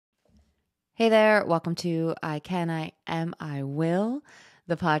Hey there, welcome to I Can, I Am, I Will,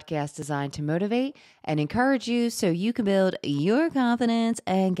 the podcast designed to motivate and encourage you so you can build your confidence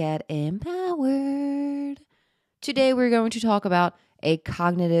and get empowered. Today, we're going to talk about a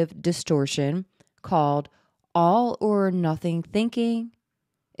cognitive distortion called all or nothing thinking.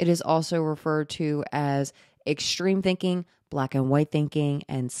 It is also referred to as extreme thinking, black and white thinking,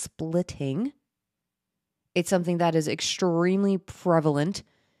 and splitting. It's something that is extremely prevalent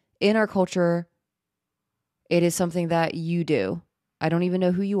in our culture. It is something that you do. I don't even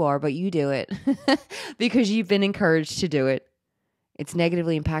know who you are, but you do it because you've been encouraged to do it. It's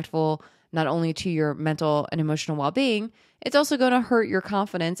negatively impactful not only to your mental and emotional well-being, it's also going to hurt your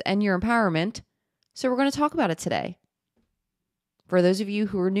confidence and your empowerment. So we're going to talk about it today. For those of you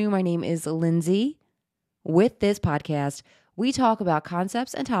who are new, my name is Lindsay. With this podcast, we talk about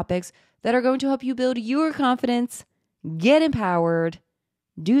concepts and topics that are going to help you build your confidence, get empowered,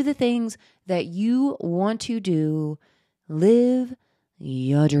 do the things that you want to do, live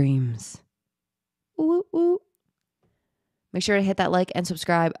your dreams. Ooh, ooh. Make sure to hit that like and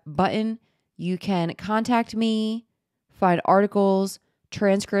subscribe button. You can contact me, find articles,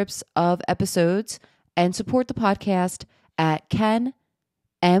 transcripts of episodes, and support the podcast at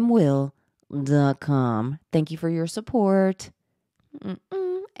kenmwill.com. Thank you for your support.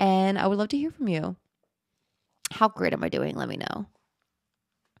 And I would love to hear from you. How great am I doing? Let me know.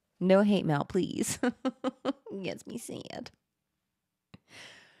 No hate mail, please. Gets me sad.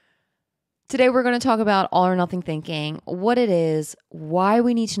 Today we're going to talk about all or nothing thinking, what it is, why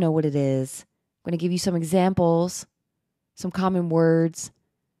we need to know what it is. I'm going to give you some examples, some common words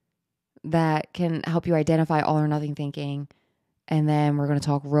that can help you identify all or nothing thinking. And then we're going to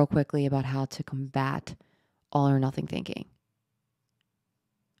talk real quickly about how to combat all or nothing thinking.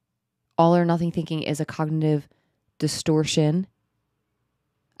 All or nothing thinking is a cognitive distortion.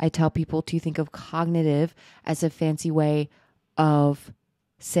 I tell people to think of cognitive as a fancy way of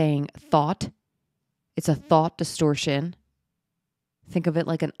saying thought. It's a thought distortion. Think of it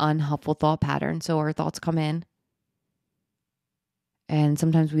like an unhelpful thought pattern. So our thoughts come in and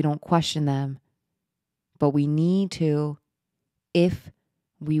sometimes we don't question them, but we need to if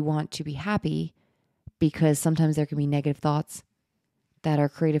we want to be happy, because sometimes there can be negative thoughts that are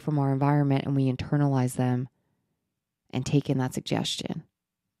created from our environment and we internalize them and take in that suggestion.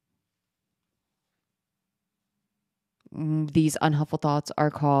 These unhelpful thoughts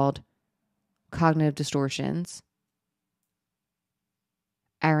are called cognitive distortions.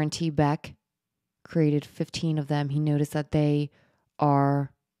 Aaron T. Beck created 15 of them. He noticed that they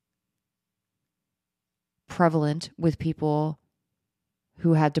are prevalent with people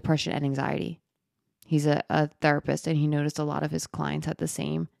who had depression and anxiety. He's a therapist, and he noticed a lot of his clients had the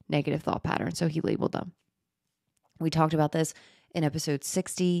same negative thought pattern, so he labeled them. We talked about this in episode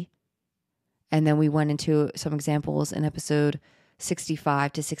 60. And then we went into some examples in episode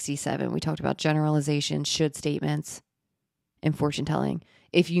 65 to 67. We talked about generalization, should statements, and fortune telling.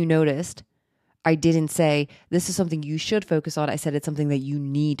 If you noticed, I didn't say this is something you should focus on. I said it's something that you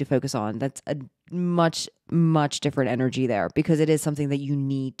need to focus on. That's a much, much different energy there because it is something that you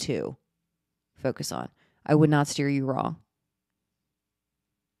need to focus on. I would not steer you wrong.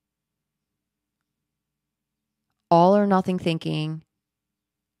 All or nothing thinking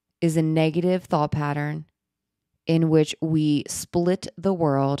is a negative thought pattern in which we split the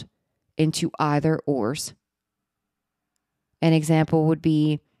world into either ors. An example would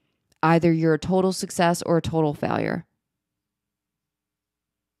be either you're a total success or a total failure.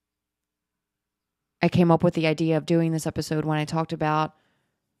 I came up with the idea of doing this episode when I talked about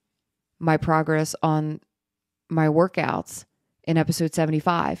my progress on my workouts in episode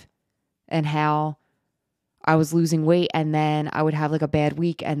 75 and how I was losing weight and then I would have like a bad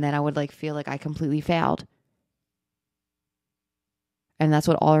week and then I would like feel like I completely failed. And that's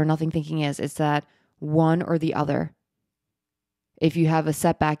what all or nothing thinking is. It's that one or the other. If you have a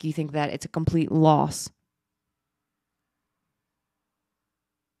setback, you think that it's a complete loss.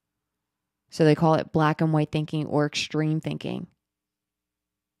 So they call it black and white thinking or extreme thinking.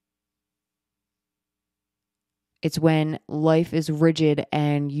 It's when life is rigid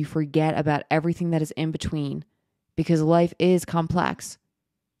and you forget about everything that is in between because life is complex.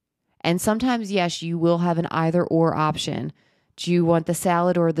 And sometimes, yes, you will have an either or option. Do you want the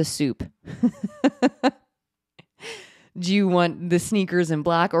salad or the soup? Do you want the sneakers in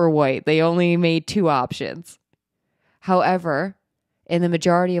black or white? They only made two options. However, in the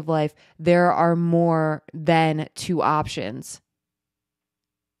majority of life, there are more than two options.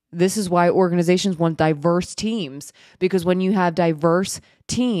 This is why organizations want diverse teams, because when you have diverse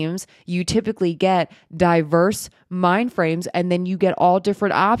teams, you typically get diverse mind frames, and then you get all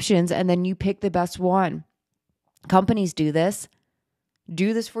different options, and then you pick the best one. Companies do this.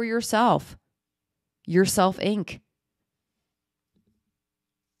 Do this for yourself. Yourself Inc.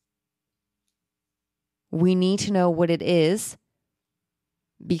 We need to know what it is,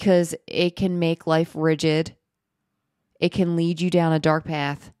 because it can make life rigid. It can lead you down a dark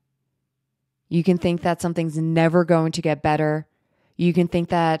path. You can think that something's never going to get better. You can think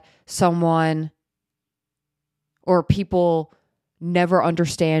that someone or people never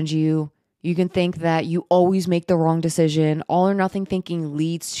understand you. You can think that you always make the wrong decision. All or nothing thinking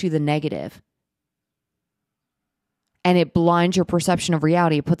leads to the negative. And it blinds your perception of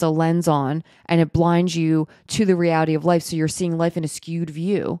reality. It puts a lens on and it blinds you to the reality of life. So you're seeing life in a skewed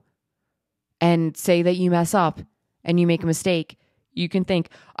view. And say that you mess up and you make a mistake. You can think,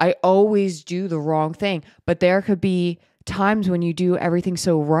 I always do the wrong thing. But there could be times when you do everything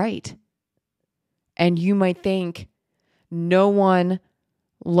so right. And you might think, no one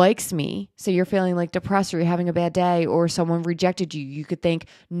likes me. So you're feeling like depressed, or you're having a bad day, or someone rejected you. You could think,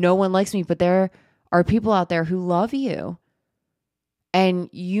 no one likes me, but there are people out there who love you. And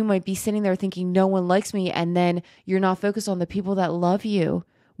you might be sitting there thinking, no one likes me. And then you're not focused on the people that love you,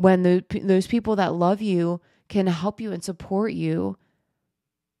 when those people that love you can help you and support you.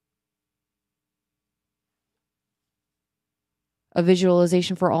 A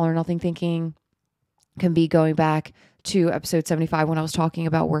visualization for all or nothing thinking can be going back to episode 75 when I was talking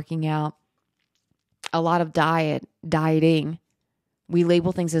about working out. A lot of dieting. We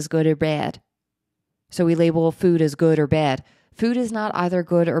label things as good or bad. So we label food as good or bad. Food is not either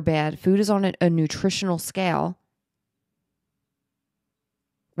good or bad. Food is on a nutritional scale,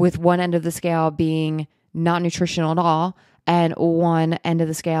 with one end of the scale being not nutritional at all, and one end of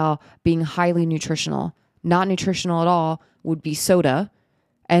the scale being highly nutritional. Not nutritional at all would be soda,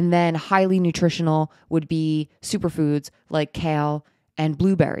 and then highly nutritional would be superfoods like kale and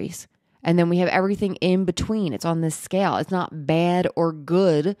blueberries. And then we have everything in between. It's on this scale. It's not bad or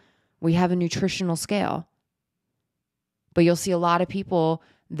good. We have a nutritional scale. But you'll see a lot of people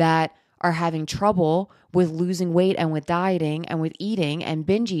that are having trouble with losing weight and with dieting and with eating and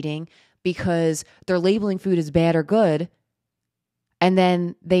binge eating because they're labeling food as bad or good. And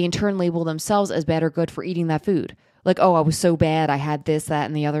then they in turn label themselves as bad or good for eating that food. Like, oh, I was so bad. I had this, that,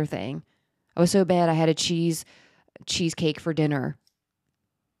 and the other thing. I was so bad. I had a cheesecake for dinner.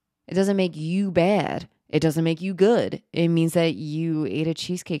 It doesn't make you bad. It doesn't make you good. It means that you ate a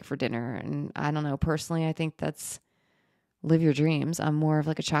cheesecake for dinner. And I don't know, personally, I think that's live your dreams. I'm more of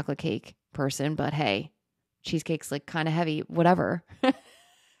like a chocolate cake person, but hey, cheesecake's like kind of heavy, whatever.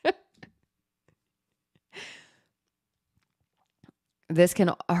 This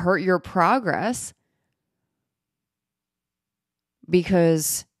can hurt your progress,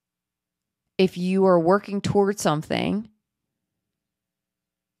 because if you are working towards something,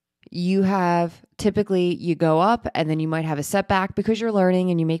 you go up and then you might have a setback because you're learning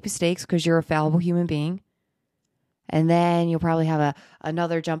and you make mistakes because you're a fallible human being. And then you'll probably have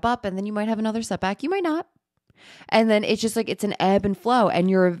another jump up, and then you might have another setback. You might not. And then it's just like it's an ebb and flow, and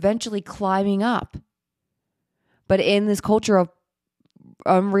you're eventually climbing up. But in this culture of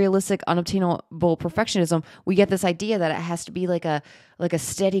unrealistic, unobtainable perfectionism, we get this idea that it has to be like a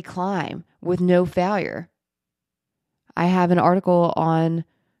steady climb with no failure. I have an article on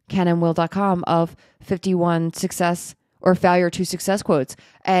canandwill.com of 51 success or failure to success quotes.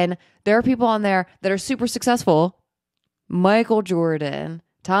 And there are people on there that are super successful. Michael Jordan,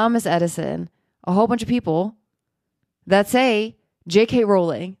 Thomas Edison, a whole bunch of people that say, J.K.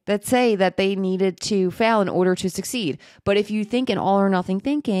 Rowling, that say that they needed to fail in order to succeed. But if you think in all or nothing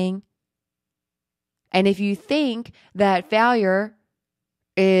thinking, and if you think that failure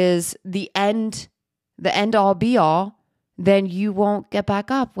is the end all be all, then you won't get back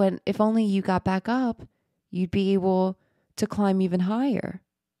up. When if only you got back up, you'd be able to climb even higher.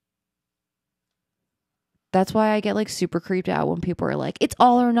 That's why I get like super creeped out when people are like, it's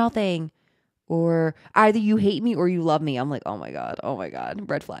all or nothing. Or either you hate me or you love me. I'm like, oh my God,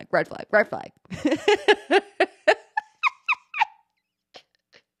 red flag, red flag, red flag.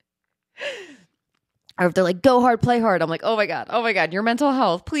 Or if they're like, go hard, play hard. I'm like, oh my God, your mental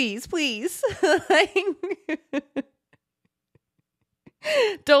health, please.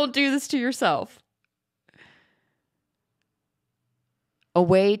 Don't do this to yourself. A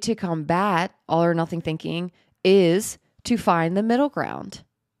way to combat all or nothing thinking is to find the middle ground.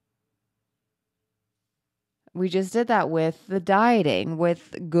 We just did that with the dieting,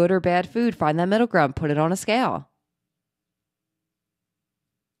 with good or bad food. Find that middle ground, put it on a scale.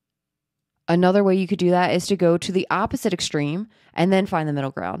 Another way you could do that is to go to the opposite extreme and then find the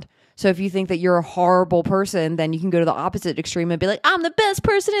middle ground. So if you think that you're a horrible person, then you can go to the opposite extreme and be like, I'm the best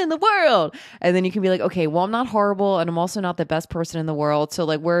person in the world. And then you can be like, okay, well, I'm not horrible and I'm also not the best person in the world. So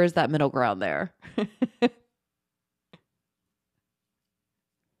like, where is that middle ground there?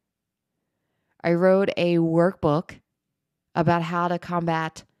 I wrote a workbook about how to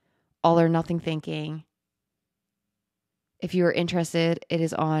combat all or nothing thinking. If you are interested, it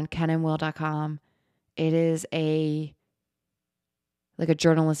is on kenandwill.com. It is like a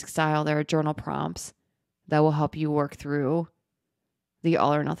journalistic style. There are journal prompts that will help you work through the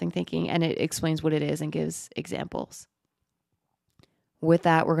all or nothing thinking, and it explains what it is and gives examples. With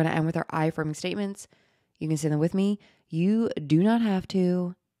that, we're going to end with our I affirming statements. You can say them with me. You do not have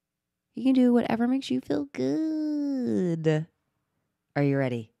to. You can do whatever makes you feel good. Are you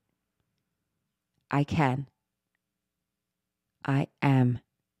ready? I can. I am.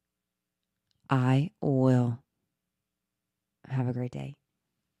 I will. Have a great day.